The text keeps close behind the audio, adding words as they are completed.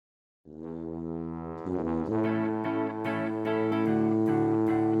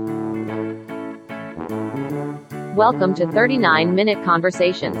Welcome to 39-Minute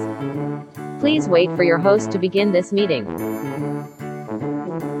Conversations. Please wait for your host to begin this meeting.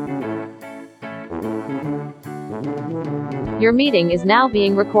 Your meeting is now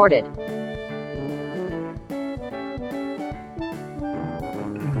being recorded.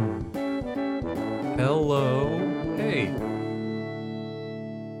 Hello. Hey.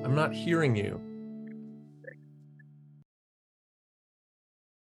 I'm not hearing you.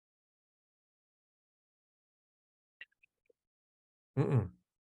 Mm-mm.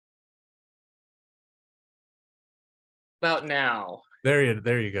 About now. There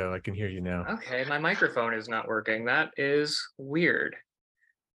you go. I can hear you now. Okay, my microphone is not working. That is weird.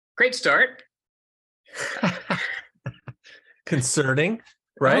 Great start. Concerning,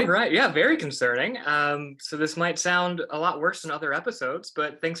 right? All right. Yeah, very concerning. So this might sound a lot worse than other episodes,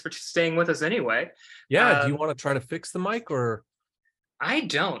 but thanks for staying with us anyway. Yeah. Do you want to try to fix the mic or? I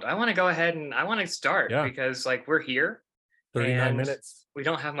don't. I want to go ahead and I want to start because we're here. 39 minutes. We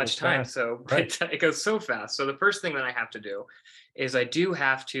don't have much time, so right. it goes so fast. So the first thing that I have to do is I do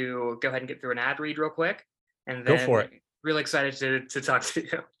have to go ahead and get through an ad read real quick, and then Go for it. Really excited to talk to you.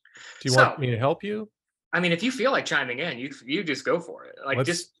 Do you want me to help you? I mean, if you feel like chiming in, you just go for it.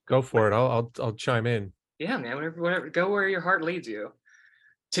 Just go for it. I'll chime in. Yeah, man. Whatever. Go where your heart leads you.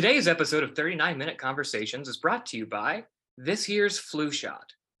 Today's episode of 39-Minute Conversations is brought to you by this year's flu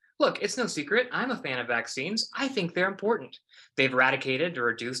shot. Look, it's no secret. I'm a fan of vaccines. I think they're important. They've eradicated or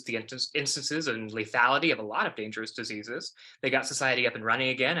reduced the instances and lethality of a lot of dangerous diseases. They got society up and running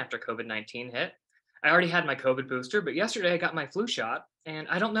again after COVID-19 hit. I already had my COVID booster, but yesterday I got my flu shot, and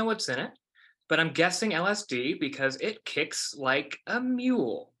I don't know what's in it, but I'm guessing LSD because it kicks like a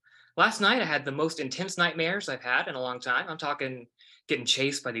mule. Last night I had the most intense nightmares I've had in a long time. I'm talking getting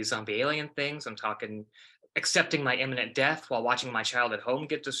chased by these zombie alien things. I'm talking accepting my imminent death while watching my child at home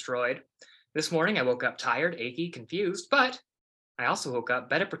get destroyed. This morning, I woke up tired, achy, confused, but I also woke up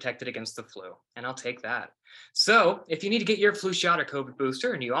better protected against the flu, and I'll take that. So if you need to get your flu shot or COVID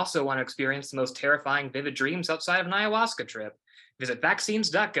booster, and you also want to experience the most terrifying, vivid dreams outside of an ayahuasca trip, visit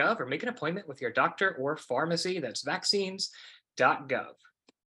vaccines.gov or make an appointment with your doctor or pharmacy. That's vaccines.gov.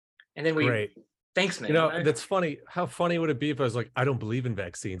 And then Great. Thanks, man. You know, that's funny. How funny would it be if I was like, I don't believe in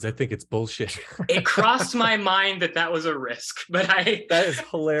vaccines. I think it's bullshit. It crossed my mind that was a risk, but that is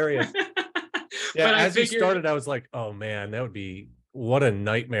hilarious. Yeah, but as you started, I was like, oh man, that would be what a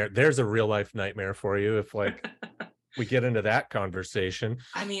nightmare. There's a real life nightmare for you if we get into that conversation.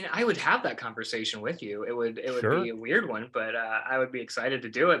 I mean, I would have that conversation with you. It would be a weird one, but I would be excited to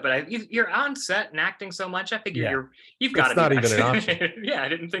do it. But you're on set and acting so much. I figure you've got to be. It's not even an option. Yeah, I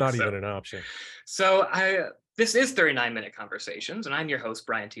didn't think not so. Not even an option. So this is 39-Minute Conversations, and I'm your host,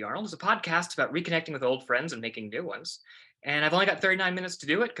 Brian T. Arnold. It's a podcast about reconnecting with old friends and making new ones. And I've only got 39 minutes to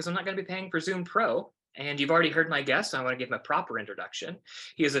do it because I'm not going to be paying for Zoom Pro. And you've already heard my guest, so I want to give him a proper introduction.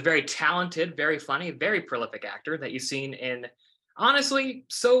 He is a very talented, very funny, very prolific actor that you've seen in, honestly,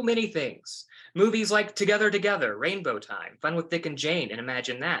 so many things. Movies like Together, Rainbow Time, Fun with Dick and Jane, and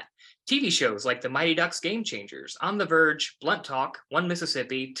Imagine That. TV shows like The Mighty Ducks Game Changers, On the Verge, Blunt Talk, One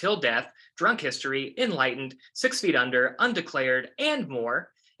Mississippi, Till Death, Drunk History, Enlightened, 6 Feet Under, Undeclared, and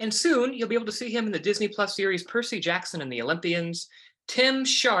more. And soon, you'll be able to see him in the Disney Plus series Percy Jackson and the Olympians. Timm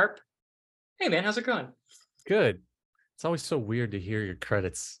Sharp. Hey, man, how's it going? Good. It's always so weird to hear your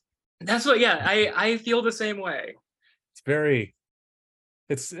credits. That's what, I feel the same way.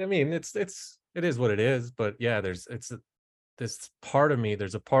 It is what it is, but yeah, there's a part of me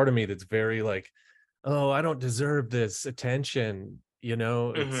that's very like, oh, I don't deserve this attention. You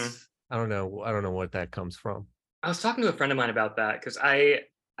know, I don't know what that comes from. I was talking to a friend of mine about that because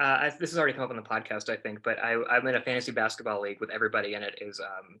this has already come up on the podcast, I think, but I'm in a fantasy basketball league with everybody in it is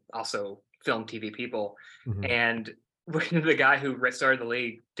also film, TV people. Mm-hmm. And the guy who started the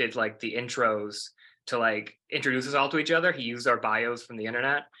league did like the intros to like introduce us all to each other. He used our bios from the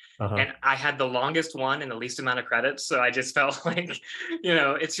internet. And I had the longest one and the least amount of credits. So I just felt like,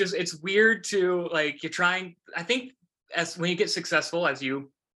 it's weird to like, you're trying, I think when you get successful, as you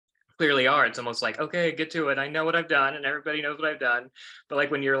clearly are, it's almost like, okay, get to it. I know what I've done and everybody knows what I've done. But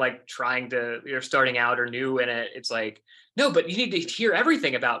like when you're like you're starting out or new in it, it's like, no, but you need to hear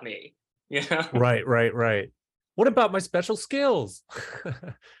everything about me. Right. What about my special skills?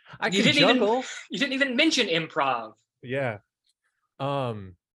 I can juggle. You didn't even mention improv. Yeah.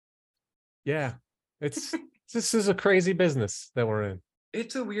 Yeah. This is a crazy business that we're in.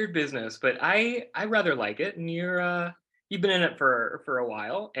 It's a weird business, but I rather like it. And you've been in it for a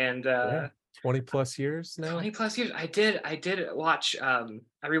while, and 20 plus years now. 20 plus years. I did watch. I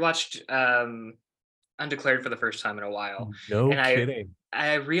rewatched Undeclared for the first time in a while, No and kidding.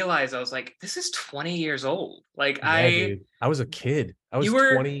 I realized I was like, this is 20 years old. Like Yeah, dude. I was a kid. I was you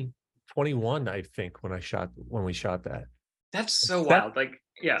were. 21, I think, when we shot that. That's so Seth, wild. Like,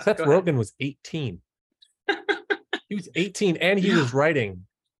 yeah, Seth go ahead. Rogen was 18. He was 18 and he Yeah. was writing.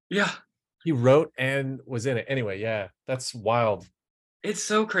 Yeah. He wrote and was in it. Anyway, yeah, that's wild. It's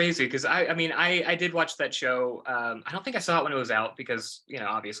so crazy because I mean I did watch that show. I don't think I saw it when it was out because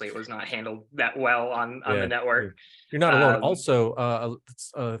obviously it was not handled that well on the network. You're not alone. Also,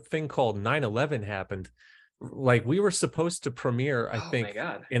 a thing called 9/11 happened. Like we were supposed to premiere, I think,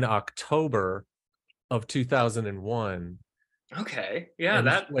 in October of 2001. Okay, yeah,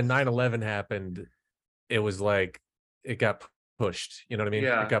 and when 9/11 happened, it was like it got pushed. You know what I mean?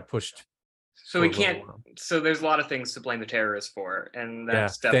 Yeah. It got pushed. So we can't. So there's a lot of things to blame the terrorists for, and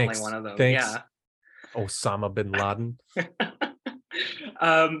that's definitely one of them. Thanks, yeah. Osama bin Laden.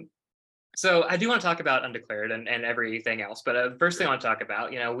 So I do want to talk about Undeclared and everything else, but first thing I want to talk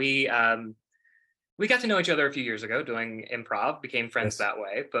about, we got to know each other a few years ago doing improv, became friends that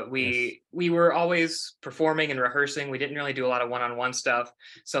way, but we were always performing and rehearsing. We didn't really do a lot of one-on-one stuff.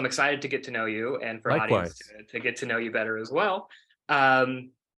 So I'm excited to get to know you and for audience to get to know you better as well.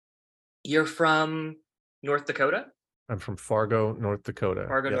 You're from North Dakota? I'm from Fargo, North Dakota.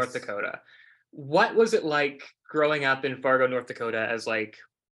 North Dakota. What was it like growing up in Fargo, North Dakota as like,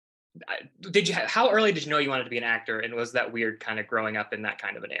 how early did you know you wanted to be an actor? And was that weird kind of growing up in that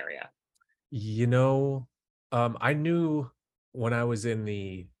kind of an area? I knew when I was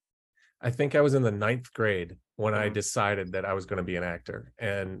I think I was in the 9th grade when I decided that I was going to be an actor.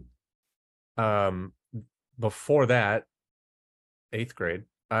 And before that, 8th grade,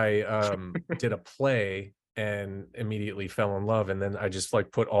 I did a play and immediately fell in love. And then I just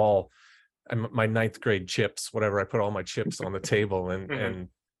like put all my 9th grade chips, whatever, I put all my chips on the table and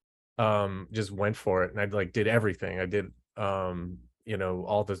just went for it. And I like did everything. I did all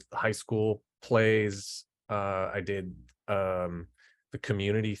the high school plays. I did the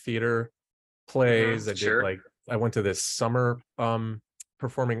community theater plays. I did I went to this summer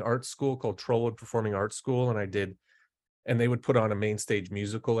performing arts school called Trollwood Performing Arts School, and they would put on a main stage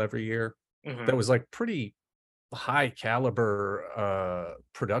musical every year that was like pretty high caliber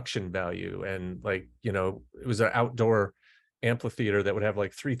production value, and it was an outdoor amphitheater that would have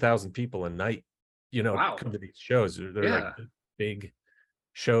like 3,000 people a night come to these shows. They're like big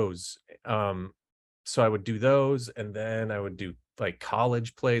shows. So I would do those, and then I would do like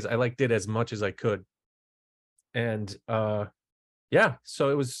college plays. I did as much as I could, and so I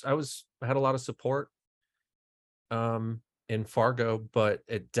had a lot of support in Fargo, but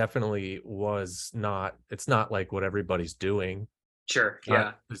it definitely it's not like what everybody's doing.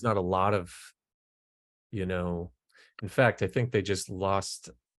 There's not a lot of in fact, I think they just lost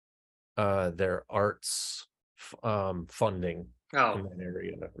their arts funding in that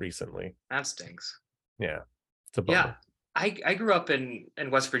area recently. That stinks. Yeah, it's a bummer. I grew up in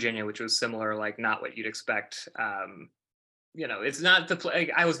West Virginia, which was similar, like not what you'd expect. It's not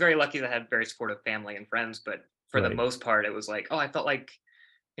I was very lucky that I had very supportive family and friends, but for the most part, it was like, I felt like,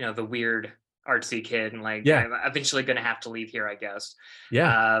 the weird artsy kid, and like, I'm eventually going to have to leave here, I guess.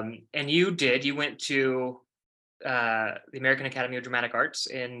 And you went to the American Academy of Dramatic Arts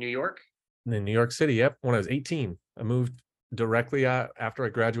in New York. In New York City, yep. When I was 18, I moved directly after I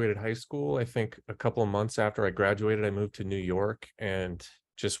graduated high school. I think a couple of months after I graduated, I moved to New York and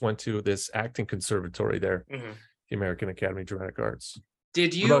just went to this acting conservatory there, the American Academy of Dramatic Arts.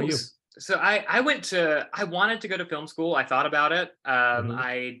 Did you? What about you? So I wanted to go to film school. I thought about it.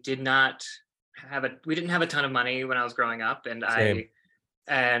 I did not we didn't have a ton of money when I was growing up, and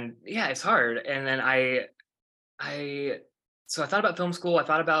it's hard. And then so I thought about film school. I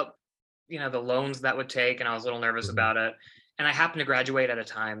thought about, the loans that would take, and I was a little nervous about it. And I happened to graduate at a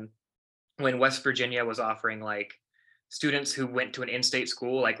time when West Virginia was offering like students who went to an in-state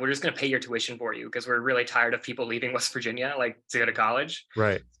school, like, we're just going to pay your tuition for you because we're really tired of people leaving West Virginia, like, to go to college.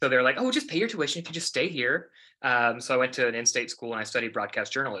 Right. So they're like, we'll just pay your tuition if you just stay here. So I went to an in-state school and I studied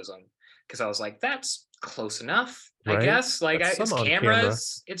broadcast journalism because I was like, that's close enough, I guess. Like, it's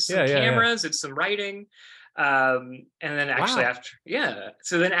cameras, it's some cameras, it's some writing. And then actually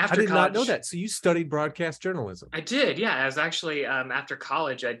so then after I did college, not know that. So you studied broadcast journalism? I did. Yeah. I was actually, after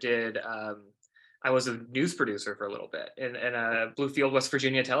college, I was a news producer for a little bit in a Bluefield, West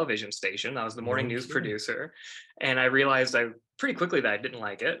Virginia television station. I was the morning news producer. And I realized pretty quickly that I didn't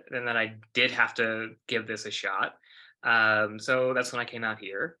like it. And then I did have to give this a shot. So that's when I came out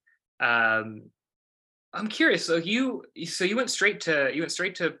here. I'm curious. So you went straight to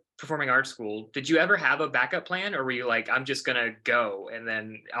performing arts school, did you ever have a backup plan, or were you like, I'm just gonna go and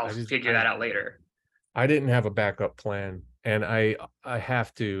then I'll figure that out later? I didn't have a backup plan, and I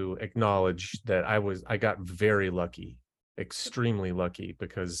have to acknowledge that I got very lucky, extremely lucky,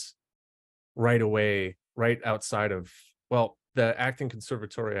 because right away, right outside of, well, the acting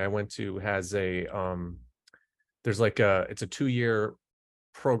conservatory I went to has a there's like it's a 2-year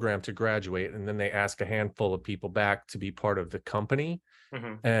program to graduate, and then they ask a handful of people back to be part of the company,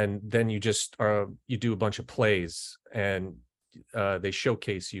 Hmm. and then you do a bunch of plays, and they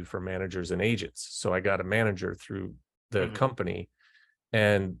showcase you for managers and agents. So I got a manager through the Hmm. company,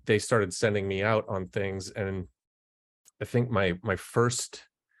 and they started sending me out on things. And I think my first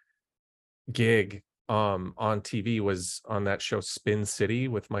gig on TV was on that show Spin City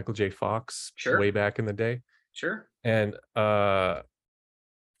with Michael J. Fox way Sure, back in the day. sure. And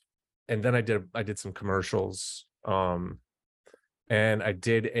then I did some commercials. And I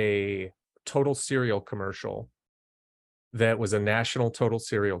did a total cereal commercial that was a national total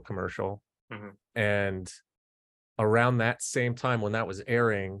cereal commercial. Hmm. And around that same time when that was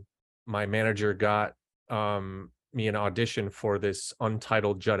airing, my manager got me an audition for this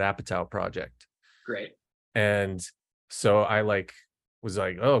untitled Judd Apatow project. Great. And so I was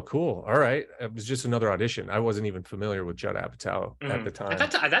like, oh, cool. All right. It was just another audition. I wasn't even familiar with Judd Apatow at Hmm. the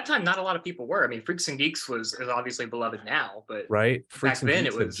At time. that time, not a lot of people were. I mean, Freaks and Geeks is obviously beloved now, but Right. Freaks back and then it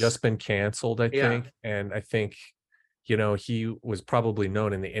Geeks had was, just been canceled, I yeah, think. And I think, he was probably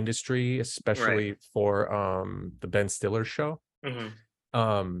known in the industry, right. especially for the Ben Stiller show. Hmm.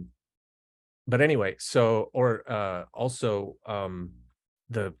 Um, but anyway, so, or also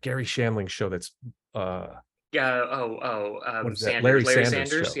the Gary Shandling show that's Yeah. what is that? Larry Larry Sanders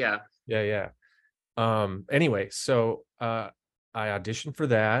Sanders. show. Yeah. Yeah, yeah. Anyway, so I auditioned for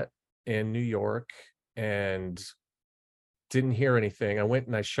that in New York and didn't hear anything. I went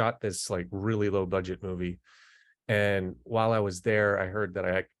and I shot this like really low budget movie. And while I was there, I heard that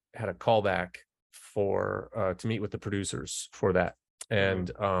I had a callback for to meet with the producers for that. Hmm.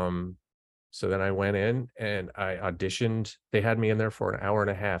 And so then I went in and I auditioned. They had me in there for an hour and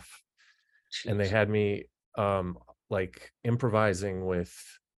a half, and they Jeez. had me um like improvising with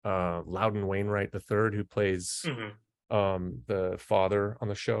Loudon Wainwright III, who plays Hmm. the father on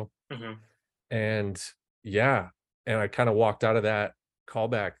the show. Hmm. And yeah, and I kind of walked out of that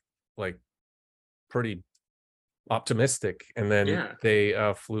callback like pretty optimistic. And then Yeah.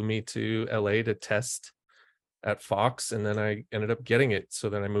 they flew me to LA to test at Fox, and then I ended up getting it. So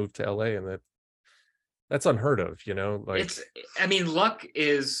then I moved to LA, and that's unheard of, like. It's, I mean, luck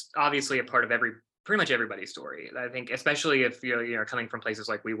is obviously a part of pretty much everybody's story. I think, especially if you're coming from places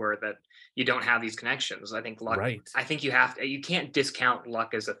like we were, that you don't have these connections. I think luck, Right. I think you can't discount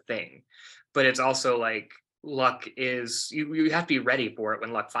luck as a thing, but it's also like luck is, you have to be ready for it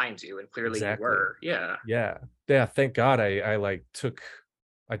when luck finds you. And clearly you Exactly. were. Yeah. Yeah. Yeah, thank God I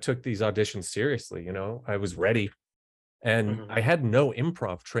took these auditions seriously. I was ready. And Hmm. I had no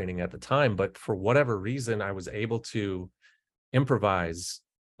improv training at the time, but for whatever reason I was able to improvise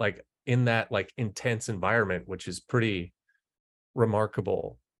like in that like intense environment, which is pretty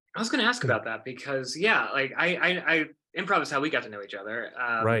remarkable. I was going to ask 'Cause- about that because, yeah, like I improv is how we got to know each other.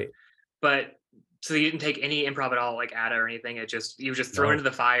 right. But so you didn't take any improv at all, like ADA or anything. You were just thrown into No.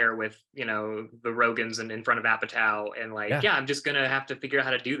 the fire with, the Rogans and in front of Apatow, and like, Yeah. yeah, I'm just gonna have to figure out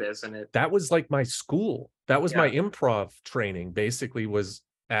how to do this. And it, That was like my school. That was my yeah. improv training, basically, was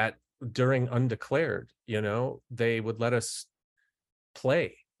at during Undeclared. They would let us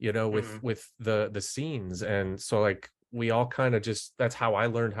play, with Hmm. the scenes. And so like we all kind of just, that's how I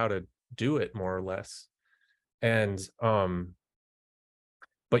learned how to do it, more or less. And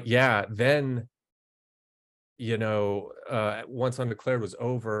but yeah, then once Undeclared was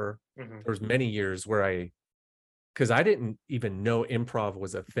over, Hmm. there was many years where because I didn't even know improv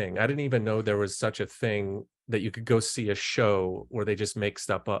was a thing. I didn't even know there was such a thing that you could go see a show where they just make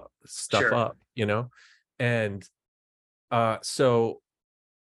stuff Sure. up. And so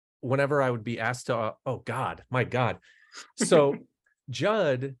whenever I would be asked to oh God, my God. So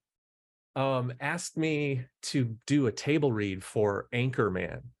Judd asked me to do a table read for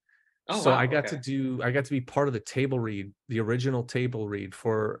Anchorman. Oh So wow. Okay. I got to be part of the original table read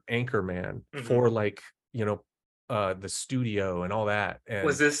for Anchorman, Hmm. for like, the studio and all that.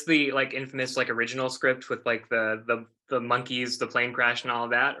 Was And this the like infamous like original script with like the monkeys, the plane crash, and all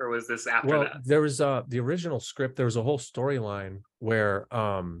of that, or was this after well, that? there was the original script, there was a whole storyline where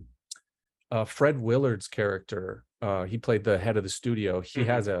Fred Willard's character, he played the head of the studio. He Hmm.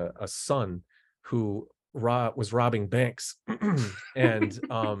 has a son who was robbing banks, and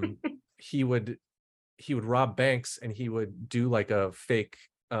he would rob banks, and he would do like a fake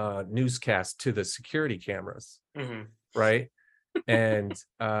newscast to the security cameras, Mm-hmm. right? And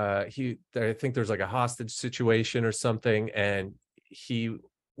I think there's like a hostage situation or something, and he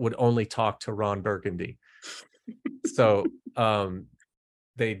would only talk to Ron Burgundy. So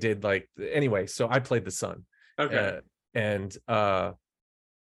they did like, anyway, so I played the son. Okay. And I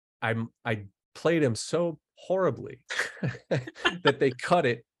played him so horribly that they cut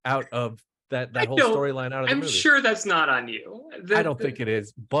it out of that whole storyline out of the I'm movie. sure that's not on you. I don't think it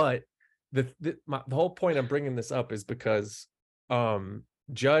is, but the whole point I'm bringing this up is because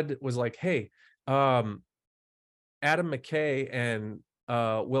Judd was like, hey, Adam McKay and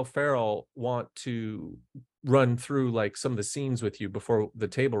Will Ferrell want to run through like some of the scenes with you before the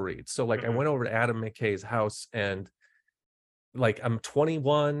table reads. So like I went over to Adam McKay's house, and like I'm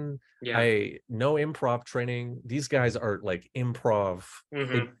 21, I know improv training. These guys are like improv.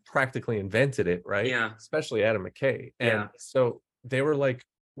 They practically invented it, right? Yeah. Especially Adam McKay. And so they were like,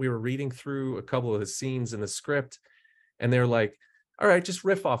 we were reading through a couple of the scenes in the script, and they're like, all right, just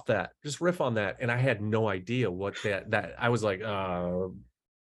riff off that, just riff on that. And I had no idea what that I was like,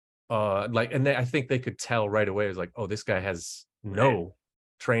 like, and I think they could tell right away. It was like, oh, this guy has no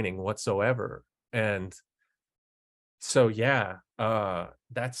training whatsoever. And so yeah,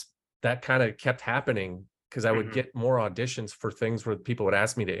 that kind of kept happening, because I would get more auditions for things where people would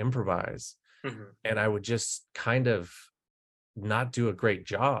ask me to improvise, and I would just kind of not do a great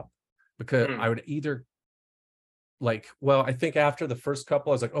job, because I would either like, well, I think after the first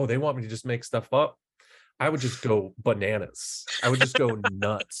couple, I was like, oh, they want me to just make stuff up. I would just go bananas. I would just go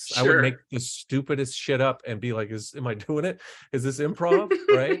nuts. I would make the stupidest shit up and be like, am I doing it? Is this improv?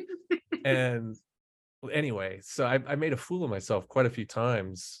 Right? And anyway, so I made a fool of myself quite a few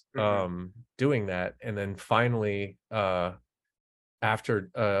times doing that. And then finally,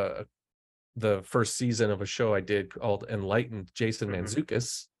 after the first season of a show I did called Enlightened, Jason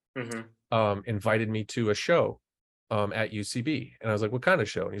Mantzoukas invited me to a show at UCB. And I was like, what kind of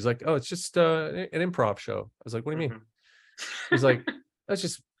show? And he's like, oh, it's just an improv show. I was like, what do you mean? He's like, that's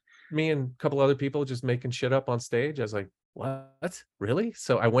just me and a couple other people just making shit up on stage. I was like, what? Really?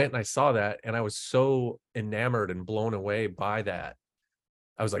 So I went and I saw that, and I was so enamored and blown away by that.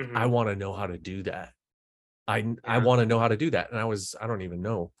 I was like, I want to know how to do that. I want to know how to do that. And I don't even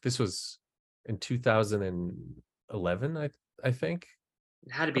know. This was in 2011, I think.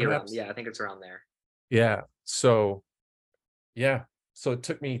 It had to be around. Yeah, I think it's around there. Yeah. So yeah. So it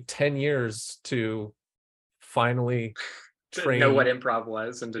took me 10 years to finally to know what improv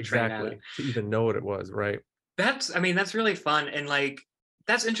was and to train at it. To even know what it was, right? That's really fun. And like,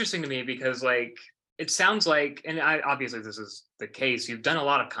 that's interesting to me, because like, it sounds like, and obviously this is the case, you've done a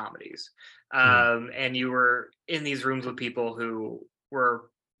lot of comedies, and you were in these rooms with people who were,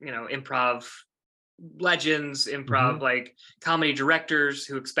 improv legends, improv like comedy directors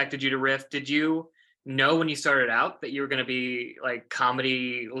who expected you to riff. Did you know when you started out that you were going to be like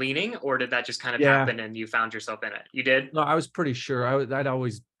comedy leaning, or did that just kind of happen and you found yourself in it? You did? No, I was pretty sure. I'd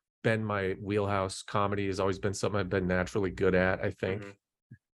always been my wheelhouse. Comedy has always been something I've been naturally good at, I think.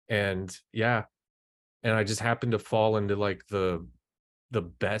 And yeah, and I just happened to fall into like the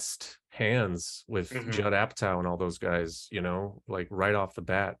best hands with Judd Apatow and all those guys, like right off the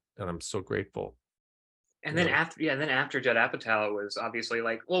bat, and I'm so grateful. And then after Judd Apatow was obviously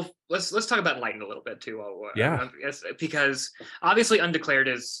like, well, let's talk about Enlightened a little bit too. Because obviously Undeclared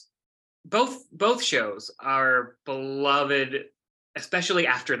is both shows are beloved, especially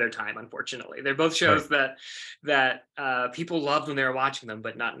after their time. Unfortunately, they're both shows that people loved when they were watching them,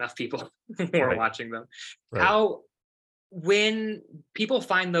 but not enough people were watching them. How, when people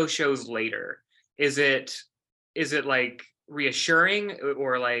find those shows later, is it like reassuring,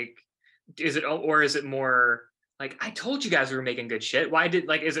 or like, is it more like, I told you guys we were making good shit? Why did,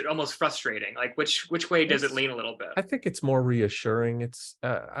 like, is it almost frustrating? Like, which way does it lean a little bit? I think it's more reassuring. It's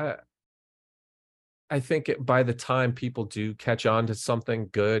I think by the time people do catch on to something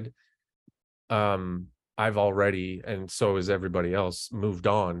good, I've already, and so is everybody else, moved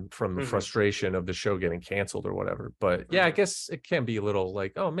on from the frustration of the show getting canceled or whatever. But yeah, I guess it can be a little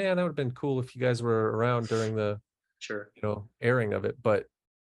like, oh man, that would have been cool if you guys were around during the airing of it. But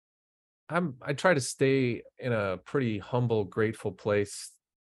I try to stay in a pretty humble, grateful place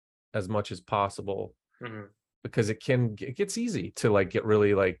as much as possible, because it gets easy to like get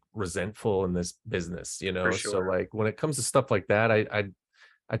really like resentful in this business, So like when it comes to stuff like that, I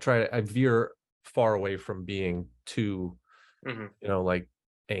veer far away from being too, like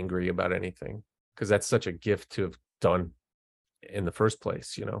angry about anything, because that's such a gift to have done in the first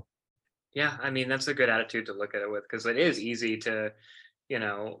place, Yeah, I mean, that's a good attitude to look at it with, because it is easy to,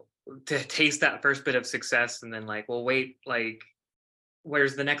 to taste that first bit of success and then like, well, wait, like,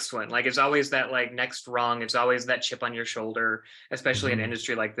 where's the next one? Like, it's always that like next rung. It's always that chip on your shoulder, especially in an Mhm.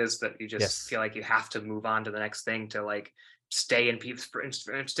 industry like this that you just Yes. feel like you have to move on to the next thing to like stay in people,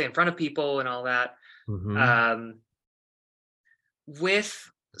 stay in front of people and all that. Mhm. Um, with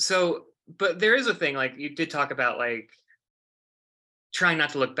so, but there is a thing like you did talk about like trying not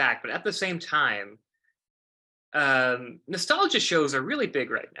to look back, but at the same time, nostalgia shows are really big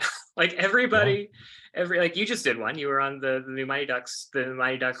right now. Like Yeah. everybody, like you just did one. You were on the new the Mighty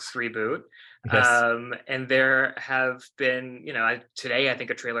Ducks reboot. Yes. And there have been, today I think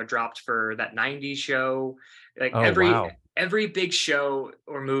a trailer dropped for that 90s show. Like Oh, wow. every big show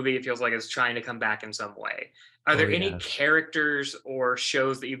or movie, it feels like is trying to come back in some way. Are Oh, there any yeah. characters or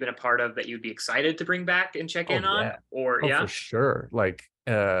shows that you've been a part of that you'd be excited to bring back and check Oh, in on? yeah. Or Oh, for yeah, sure. Like,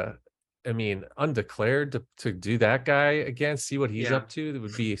 I mean, Undeclared to do that guy again, see what he's yeah. up to, that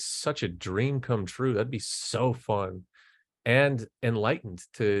would be such a dream come true. That'd be so fun. And Enlightened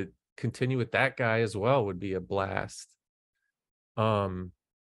to continue with that guy as well would be a blast. Um,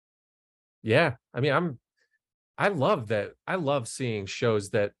 yeah. I mean, I love that. I love seeing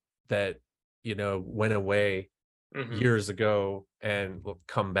shows that went away Hmm. years ago and will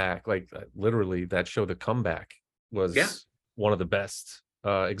come back. Like literally that show, The Comeback, Yeah. was one of the best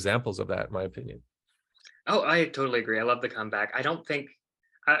examples of that, in my opinion. Oh, I totally agree. I love the comeback. I don't think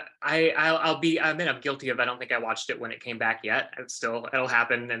I admit I'm guilty of. I don't think I watched it when it came back yet. It's still, it'll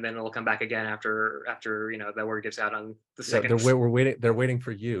happen, and then it'll come back again after the word gets out on the Yeah, second. we're waiting. They're waiting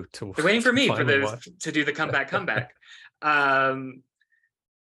for you to They're waiting for to me for finally the watch. to do the comeback. Um,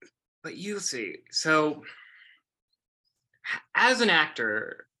 but you see, so as an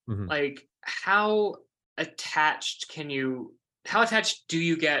actor, Mhm. like attached can you how attached do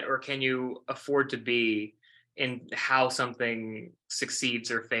you get or can you afford to be in how something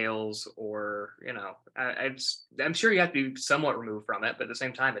succeeds or fails, or I'm sure you have to be somewhat removed from it, but at the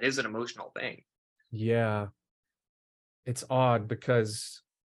same time it is an emotional thing. Yeah, it's odd because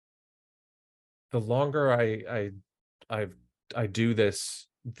the longer I I do this,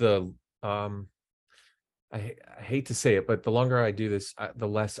 the um I hate to say it, but the longer I do this, the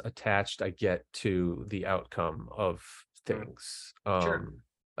less attached I get to the outcome of Mm, things. sure.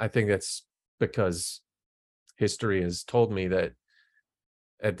 I think that's because history has told me that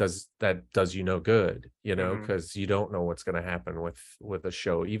that does you no good, Hmm. because you don't know what's going to happen with a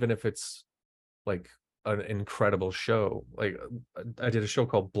show, even if it's like an incredible show. Like I did a show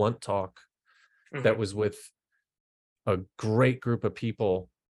called Blunt Talk that Hmm. was with a great group of people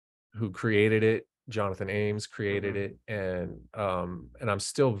who created it. Jonathan Ames created Hmm. it, and I'm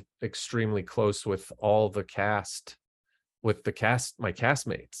still extremely close with all the cast, with the cast, my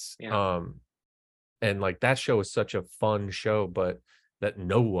castmates. Yeah, And like that show was such a fun show, but that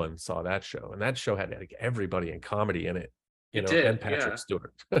no one saw that show, and that show had like everybody in comedy in it, it and did. Patrick Yeah.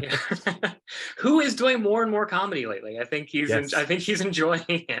 Stewart. Yeah. Who is doing more and more comedy lately? I Yes, think he's enjoying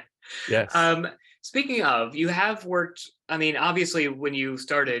it. yes. Um, Speaking of, you have worked. I mean, obviously, when you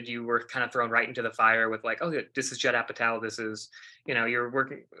started, you were kind of thrown right into the fire with like, oh, this is Judd Apatow. This is, you're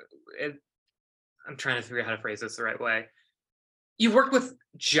working. It, I'm trying to figure out how to phrase this the right way. You worked with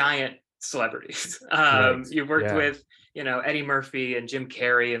giant celebrities. Right. You worked Yeah. with, Eddie Murphy and Jim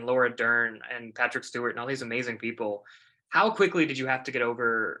Carrey and Laura Dern and Patrick Stewart and all these amazing people. How quickly did you have to get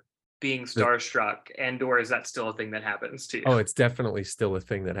over being The starstruck, and or is that still a thing that happens to you? Oh, it's definitely still a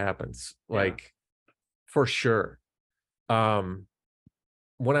thing that happens. Yeah. Like for sure. Um,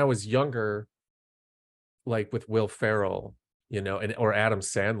 when I was younger, like with Will Ferrell, and or Adam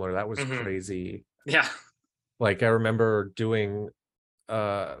Sandler, that was Hmm. crazy. Yeah. Like I remember doing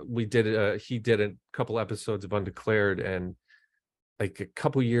we did he did a couple episodes of Undeclared, and like a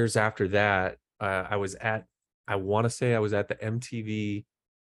couple years after that, I want to say I was at the MTV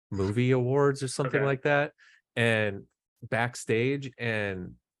Movie Awards or something Okay. like that, and backstage,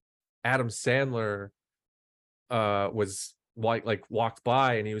 and Adam Sandler was like walked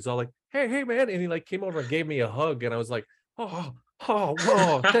by, and he was all like, hey man, and he like came over and gave me a hug, and I was like, oh,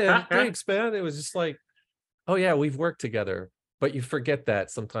 whoa, thanks man. It was just like, oh yeah, we've worked together. But you forget that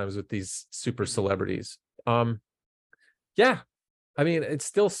sometimes with these super Mhm. celebrities. Yeah, I mean, it's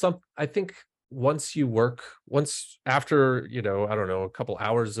still some, I think once after, I don't know, a couple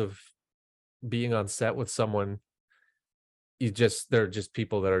hours of being on set with someone, they're just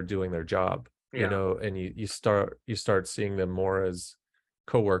people that are doing their job, Yeah. and you start seeing them more as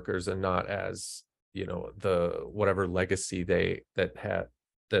coworkers and not as, the whatever legacy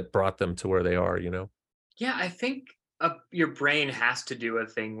that brought them to where they are. Yeah, I think your brain has to do a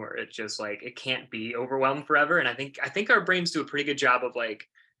thing where it just like it can't be overwhelmed forever, and I think our brains do a pretty good job of like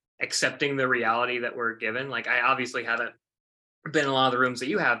accepting the reality that we're given. Like I obviously haven't been in a lot of the rooms that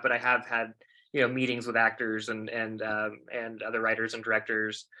you have, but I have had, meetings with actors and other writers and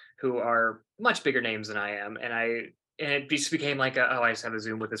directors who are much bigger names than I am, and it just became like, oh, I just have a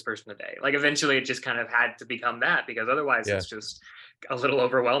Zoom with this person today. Like eventually, it just kind of had to become that, because otherwise, Yeah, it's just a little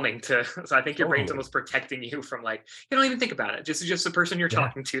overwhelming to. So I think your brain's totally. almost protecting you from, like, you don't even think about it. Just the person you're Yeah,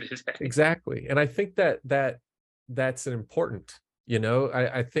 talking to today. exactly. And I think that's an important,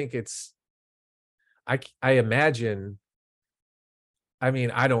 I think it's, I imagine, I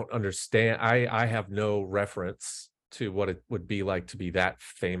mean, I don't understand. I have no reference to what it would be like to be that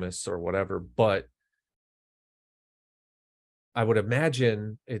famous or whatever, but I would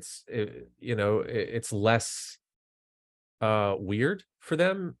imagine it's less weird for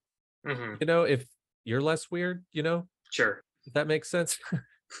them, Hmm. if you're less weird, Sure. if that makes sense.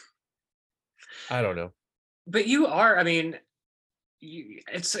 I don't know. But you are, I mean,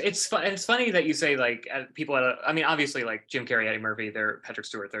 it's funny that you say, like, people at I mean, obviously, like Jim Carrey, Eddie Murphy, they're Patrick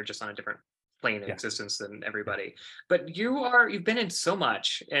Stewart, they're just on a different plane of Yeah, existence than yeah. everybody. But you've been in so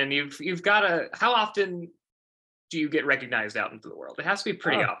much, and you've got to. How often do you get recognized out into the world? It has to be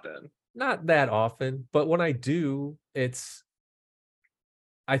pretty Uh, often. Not that often, but when I do,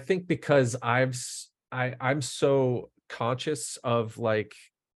 I think because I'm so conscious of, like,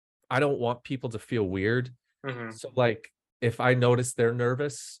 I don't want people to feel weird. Hmm. So, like, if I notice they're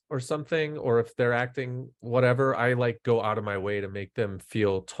nervous or something, or if they're acting whatever, I, like, go out of my way to make them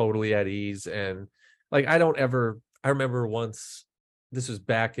feel totally at ease. And, like, I remember once, this was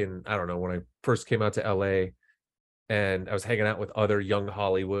back in, I don't know, when I first came out to LA, and I was hanging out with other young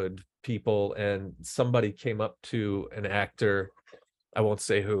Hollywood people, and somebody came up to an actor. I won't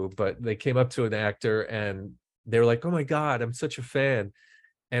say who, but they came up to an actor and they were like, "Oh my God, I'm such a fan."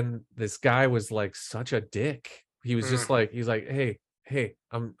 And this guy was like such a dick. He was just Hmm. like, he's like, "Hey,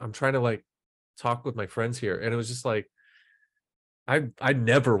 I'm trying to, like, talk with my friends here." And it was just like, I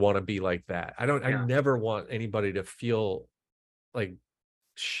never want to be like that. I Yeah. never want anybody to feel like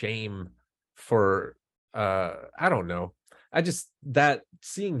shame for I don't know. I just, that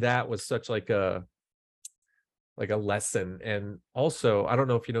seeing that was such like a lesson. And also, I don't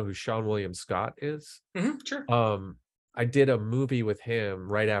know if you know who Sean William Scott is. Hmm. Sure. Um, I did a movie with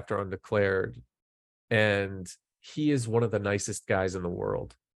him right after Undeclared, and he is one of the nicest guys in the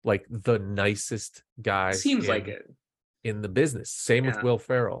world. Like, the nicest guys Seems like it. in the business. Same with Yeah. Will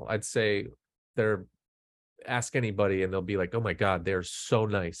Ferrell. I'd say they're, ask anybody and they'll be like, "Oh my God, they're so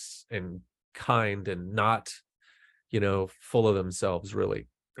nice and kind and not, full of themselves, really."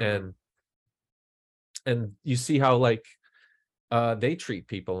 Hmm. And you see how, like, they treat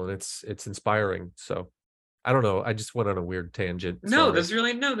people, and it's inspiring. So I don't know. I just went on a weird tangent. No, Sorry. that's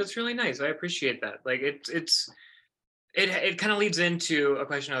really no, that's really nice. I appreciate that. Like, it kind of leads into a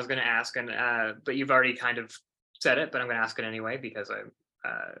question I was going to ask, and but you've already kind of said it, but I'm going to ask it anyway, because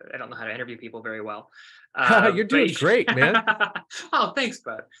I don't know how to interview people very well. You're But doing great, man. oh, thanks,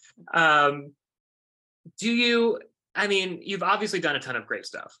 bud. Um, do you? I mean, you've obviously done a ton of great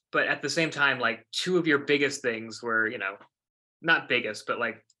stuff, but at the same time, like, two of your biggest things were, not biggest, but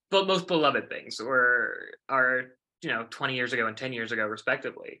like, but most beloved things were are 20 years ago and 10 years ago,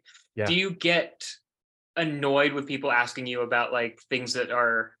 respectively. Do Yeah. you get annoyed with people asking you about, like, things that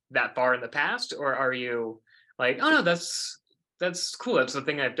are that far in the past, or are you like, oh no, that's cool, that's the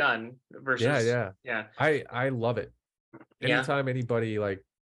thing I've done, Yeah, versus, yeah. yeah, I love it. yeah, Anytime anybody, like,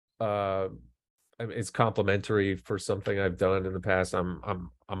 uh is complimentary for something I've done in the past, I'm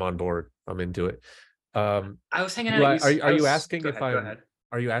on board. I'm into it. I was hanging out Do at I, UC. are you asking if Go ahead.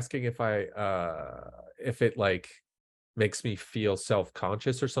 are you asking if it, like, makes me feel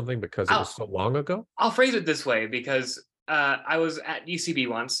self-conscious or something because it was I'll so long ago? I'll phrase it this way, because I was at UCB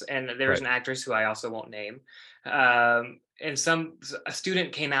once, and there was Right. an actress who I also won't name, and a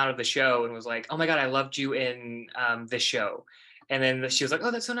student came out of the show and was like, "Oh my God, I loved you in this show," and then she was like,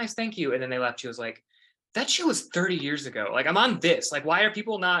 "Oh, that's so nice, thank you," and then they left. She was like, "That show was 30 years ago. Like, I'm on this. Like, why are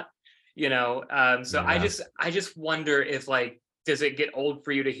people not?" So Yeah. I just wonder if, like, does it get old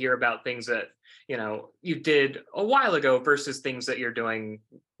for you to hear about things that you did a while ago versus things that you're doing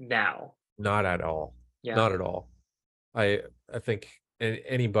now? Not at all. Yeah. Not at all. I I think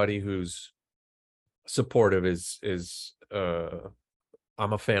anybody who's supportive is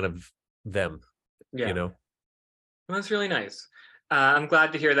I'm a fan of them, you Yeah. know? Well, that's really nice. I'm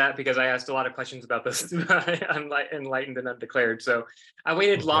glad to hear that, because I asked a lot of questions about this Enlightened and Undeclared. So I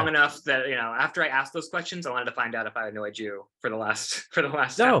waited Oh, long yeah. enough that, after I asked those questions, I wanted to find out if I annoyed you for the last for the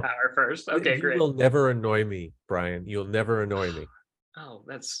last half No, hour first. Okay, you great. will never annoy me, Brian. You'll never annoy me. Oh,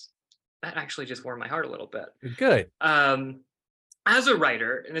 that actually just warmed my heart a little bit. Good. Um, as a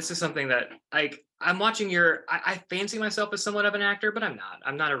writer, and this is something that, like, I'm watching your. I fancy myself as somewhat of an actor, but I'm not.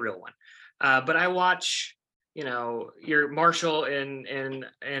 I'm not a real one. But I watch, your Marshall in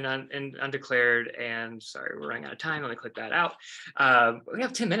Undeclared, and sorry, we're running out of time. Let me click that out. We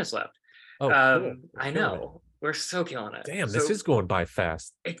have 10 minutes left. Oh, cool. I know we're so killing it. Damn, so this is going by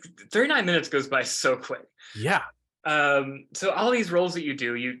fast. 39 minutes goes by so quick. Yeah. So all these roles that you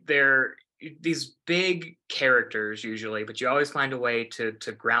do, they're these big characters usually, but you always find a way to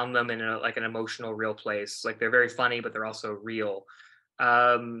ground them in like an emotional, real place. Like they're very funny, but they're also real.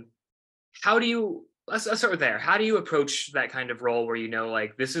 Um, how do you? Let's start with there. How do you approach that kind of role where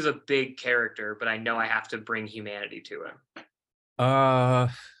like this is a big character, but I know I have to bring humanity to it?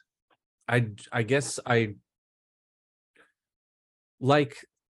 I guess I like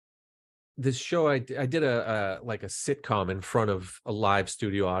this show. I did a like a sitcom in front of a live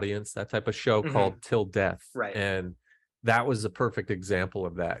studio audience, that type of show called Till Death. Right. And that was a perfect example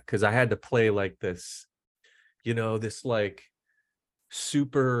of that, because I had to play like this, this like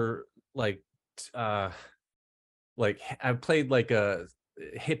super like I played like a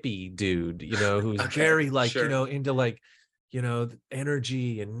hippie dude, who's Okay, very like, sure. into like,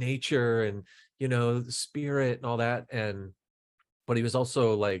 energy and nature and, the spirit and all that. And, but he was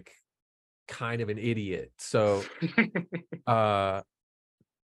also like kind of an idiot. So, uh,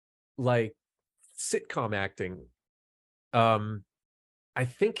 like sitcom acting, I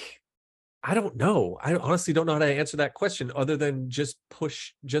think, I don't know. I honestly don't know how to answer that question other than just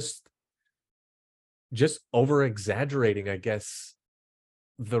over exaggerating, I guess,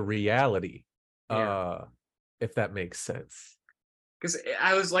 the reality, Yeah. if that makes sense. Because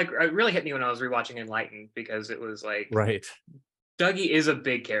I was like, it really hit me when I was rewatching Enlightened, because it was like, Right. Dougie is a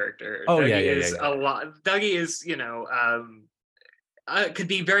big character. Oh, Dougie yeah. is a lot. Dougie is, could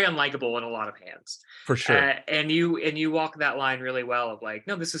be very unlikable in a lot of hands. For sure. And you walk that line really well of like,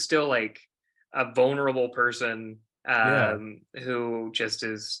 no, this is still like a vulnerable person Yeah. who just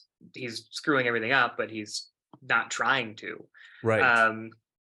he's screwing everything up, but he's not trying to. Right.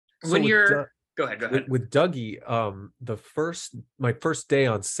 So When you're go ahead. with Dougie, my first day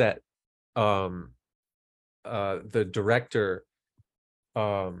on set, the director,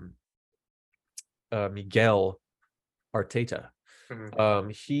 Miguel Arteta,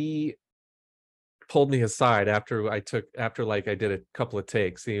 he pulled me aside after like I did a couple of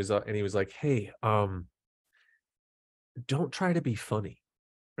takes, and he was like, hey, don't try to be funny.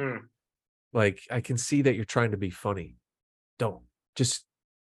 Like, I can see that you're trying to be funny. Don't just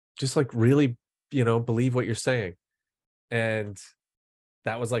like really, believe what you're saying. And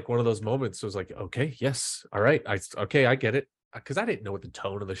that was like one of those moments. It was like, okay, yes, all right, I get it, because I didn't know what the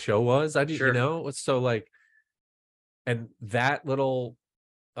tone of the show was. I didn't, Sure. so like, and that little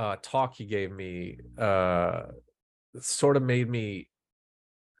talk he gave me sort of made me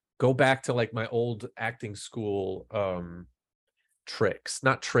go back to like my old acting school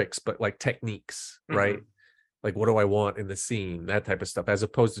not tricks, but like techniques, right? Like, what do I want in the scene, that type of stuff, as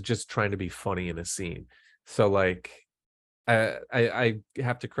opposed to just trying to be funny in a scene. So like, I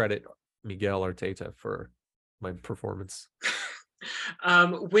have to credit Miguel Arteta for my performance.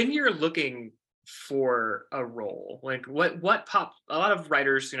 When you're looking for a role, like what pop, a lot of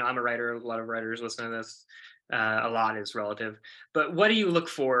writers, I'm a writer, a lot of writers listen to this, a lot is relative, but what do you look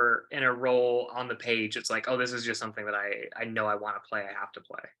for in a role on the page? It's like, oh, this is just something that I know I want to play, I have to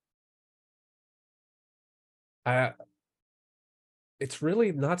play. It's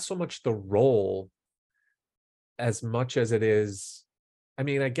really not so much the role as much as it is, I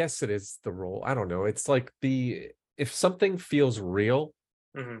mean, I guess it is the role. I don't know. It's like if something feels real,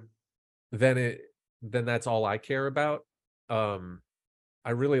 then that's all I care about. I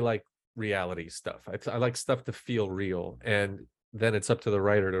really like reality stuff. I like stuff to feel real, and then it's up to the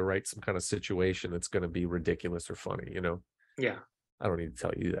writer to write some kind of situation that's going to be ridiculous or funny. Yeah. I don't need to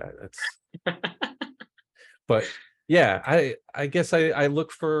tell you that. But yeah, I guess I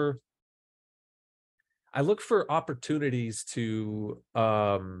look for opportunities to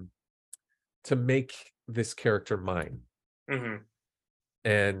make this character mine.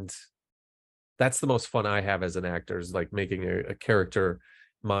 And that's the most fun I have as an actor, is like making a character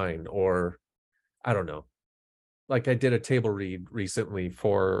mine. Or I don't know, like I did a table read recently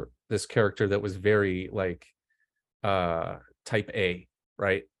for this character that was very like type A,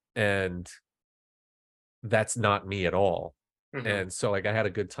 right? And that's not me at all. And so like I had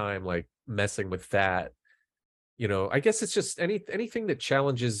a good time like messing with that. I guess it's just anything that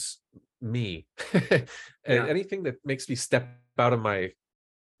challenges me. And Yeah. anything that makes me step out of my,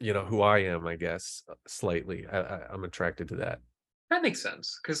 who I am, I guess, slightly. I'm attracted to that. That makes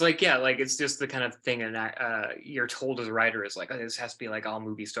sense. Because, like, yeah, like it's just the kind of thing, and you're told as a writer is like, oh, this has to be like all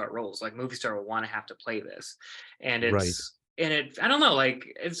movie star roles. Like, movie star will want to have to play this, and Right. I don't know, like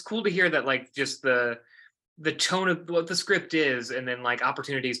it's cool to hear that, like just the tone of what the script is, and then like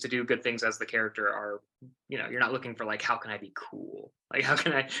opportunities to do good things as the character are, you're not looking for like how can I be cool, like how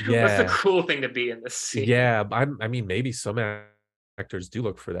can I what's the Yeah. cool thing to be in this scene. Yeah. I mean, maybe some actors do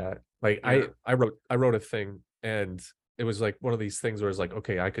look for that. Like Yeah. I wrote a thing, and it was like one of these things where it's like,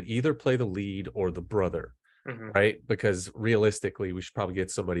 okay, I could either play the lead or the brother, Hmm. right? Because realistically, we should probably get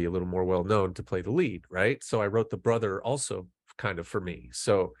somebody a little more well known to play the lead, right? So I wrote the brother also kind of for me.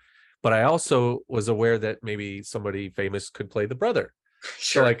 So, but I also was aware that maybe somebody famous could play the brother. So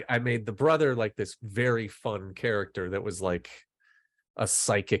Sure. like I made the brother like this very fun character that was like a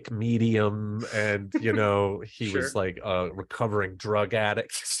psychic medium, and he was Sure. like a recovering drug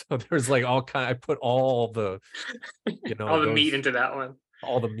addict. So there's like all kind, I put all the All the meat those into that one.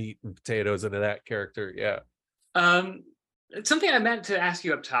 all the meat and potatoes into that character. Yeah. Um, it's something I meant to ask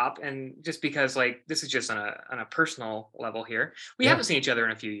you up top, and just because like this is just on a personal level here, we Yeah. haven't seen each other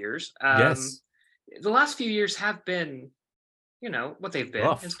in a few years. Yes. The last few years have been, what they've been.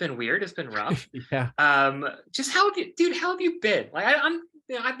 It's Rough. been weird. It's been rough. Yeah. Just how have you, dude? How have you been? Like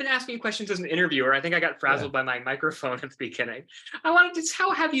I've been asking you questions as an interviewer. I think I got Yeah. frazzled by my microphone at the beginning. I wanted just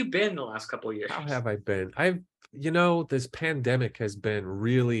how have you been the last couple of years? How have I been? This pandemic has been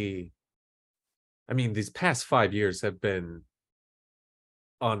really, I mean, these past 5 years have been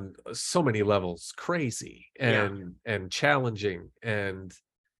on so many levels crazy Yeah. and challenging. And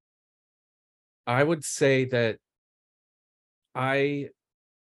I would say that I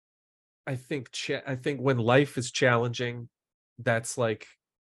I think when life is challenging, that's like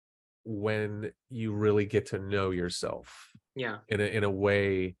when you really get to know yourself Yeah. in a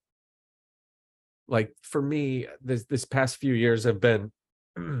way. Like for me, this past few years have been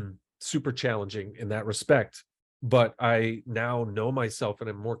super challenging in that respect, but I now know myself and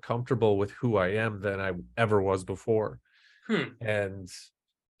I'm more comfortable with who I am than I ever was before. Hmm. And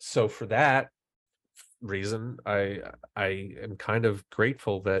so for that reason, I am kind of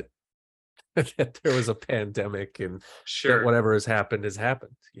grateful that that there was a pandemic, and that Sure. whatever has happened.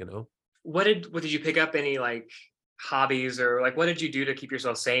 What did you pick up any like hobbies, or like what did you do to keep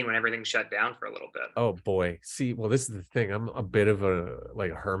yourself sane when everything shut down for a little bit? Oh boy. See, well, this is the thing. I'm a bit of a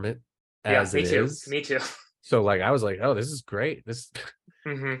hermit Yeah, as me it too. is. Me too. So like I was like, oh, this is great. This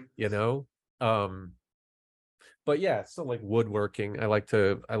Hmm. you know. Um, but yeah, so like woodworking. I like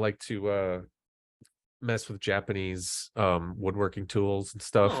to mess with Japanese woodworking tools and Oh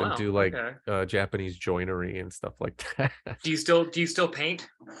stuff, and wow. do like Okay. Japanese joinery and stuff like that. Do you still paint?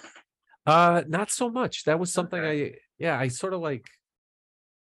 Not so much. That was something Okay. I sort of like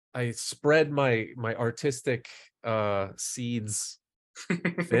I spread my artistic seeds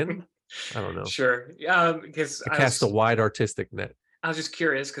thin. I don't know. Sure. Because To I cast a was wide artistic net. I was just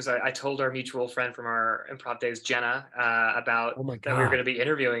curious because I told our mutual friend from our improv days, Jenna, about Oh my that we were going god. to be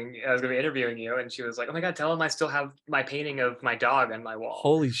interviewing. I was going to be interviewing you, and she was like, "Oh my god, tell him I still have my painting of my dog on my wall."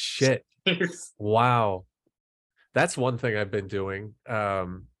 Holy shit. Wow. That's one thing I've been doing.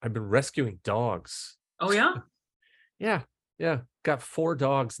 I've been rescuing dogs. Oh yeah. Yeah. Yeah. Got 4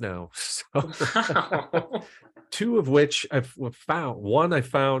 dogs now. So Wow. two of which I've found. One I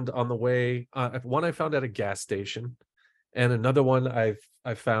found on the way, one I found at a gas station, and another one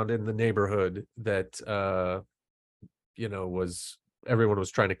I found in the neighborhood that was everyone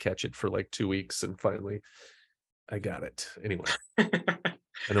was trying to catch it for like 2 weeks, and finally I got it. Anyway,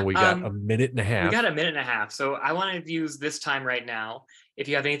 and then we got a um, minute and a we got half. a minute and a half, so I want to use this time right now. If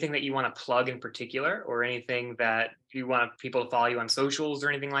you have anything that you want to plug in particular, or anything that you want people to follow you on socials or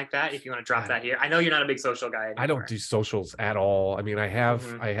anything like that, if you want to drop God, that here. I know you're not a big social guy I don't anymore. do socials at all. I mean, I have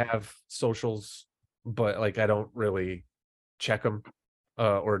Hmm. I have socials, but like I don't really check them,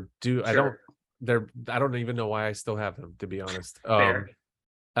 or do I don't Sure. they're I don't even know why I still have them, to be honest. Fair.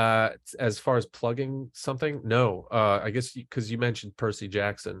 As far as plugging something, no. I guess because you mentioned Percy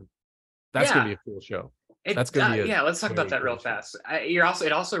Jackson. That's gonna Yeah. be a cool show. That's It gonna be a yeah, let's talk about very that real cool show. fast.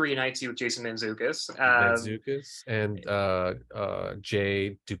 It also reunites you with Jason Mantzoukas. Mantzoukas and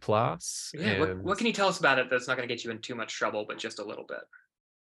Jay Duplass, Yeah, what and can you tell us about it that's not going to get you in too much trouble, but just a little bit?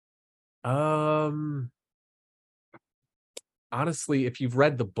 um honestly, if you've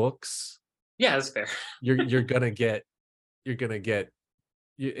read the books, Yeah, that's fair. you're gonna get you're gonna get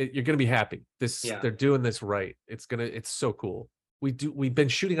you're gonna be happy. This Yeah. They're doing this right. It's so cool. We've been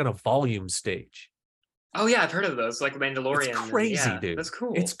shooting on a volume stage. Oh yeah, I've heard of those, like It's Mandalorian, and crazy, yeah, dude. that's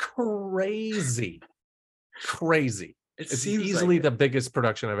It's cool. crazy. Crazy. It It's seems like easily it. the biggest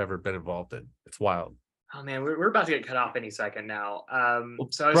production I've ever been involved in. It's wild. Oh man, we're about to get cut off any second now.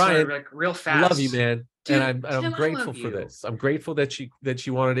 So I just Brian, want to like real I fast. love you, man. Dude, And I'm Tim, I grateful love for you. this. I'm grateful that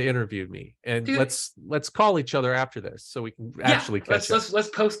you wanted to interview me. And Dude. let's call each other after this so we can actually catch up. Let's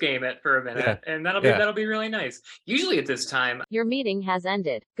post game it for a minute, and that'll be really nice. Usually at this time. Your meeting has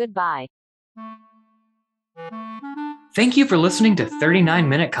ended. Goodbye. Thank you for listening to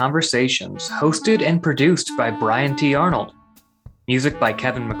 39-Minute Conversations, hosted and produced by Brian T. Arnold. Music by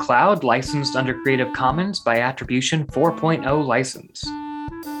Kevin MacLeod, licensed under Creative Commons by Attribution 4.0 license.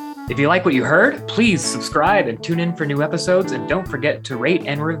 If you like what you heard, please subscribe and tune in for new episodes, and don't forget to rate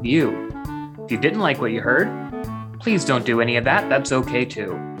and review. If you didn't like what you heard, please don't do any of that. That's okay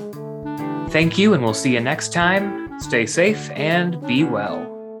too. Thank you, and we'll see you next time. Stay safe and be well.